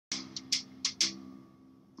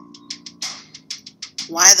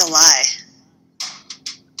Why the lie?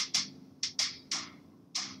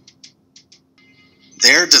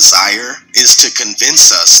 Their desire is to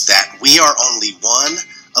convince us that we are only one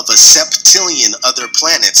of a septillion other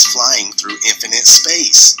planets flying through infinite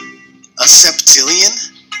space. A septillion?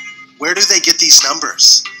 Where do they get these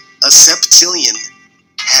numbers? A septillion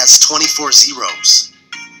has 24 zeros.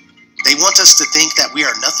 They want us to think that we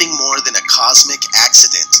are nothing more than a cosmic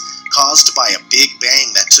accident caused by a big bang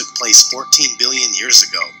that took place 14 billion years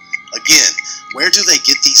ago. Again, where do they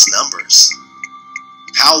get these numbers?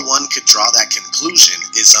 How one could draw that conclusion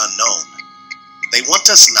is unknown. They want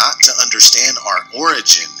us not to understand our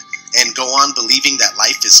origin and go on believing that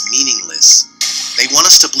life is meaningless. They want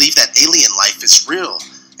us to believe that alien life is real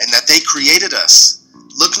and that they created us.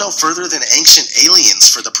 Look no further than ancient aliens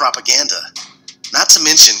for the propaganda. Not to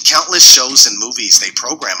mention countless shows and movies they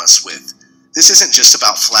program us with. This isn't just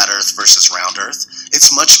about flat Earth versus round Earth.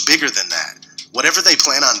 It's much bigger than that. Whatever they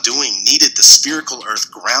plan on doing needed the spherical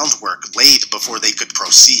Earth groundwork laid before they could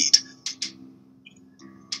proceed.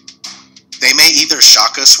 They may either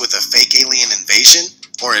shock us with a fake alien invasion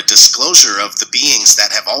or a disclosure of the beings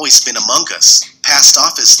that have always been among us, passed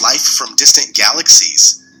off as life from distant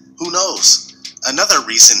galaxies. Who knows? Another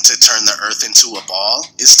reason to turn the Earth into a ball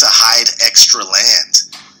is to hide extra land.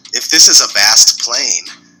 If this is a vast plain,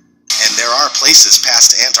 and there are places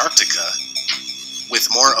past Antarctica, with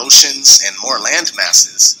more oceans and more land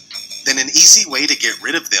masses, then an easy way to get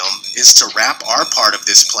rid of them is to wrap our part of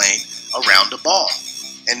this plain around a ball,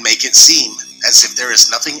 and make it seem as if there is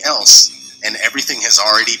nothing else, and everything has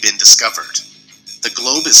already been discovered. The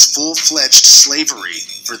globe is full-fledged slavery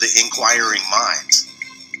for the inquiring mind.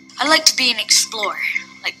 I'd like to be an explorer,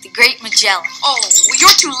 like the great Magellan. Oh, you're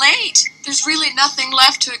too late. There's really nothing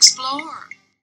left to explore.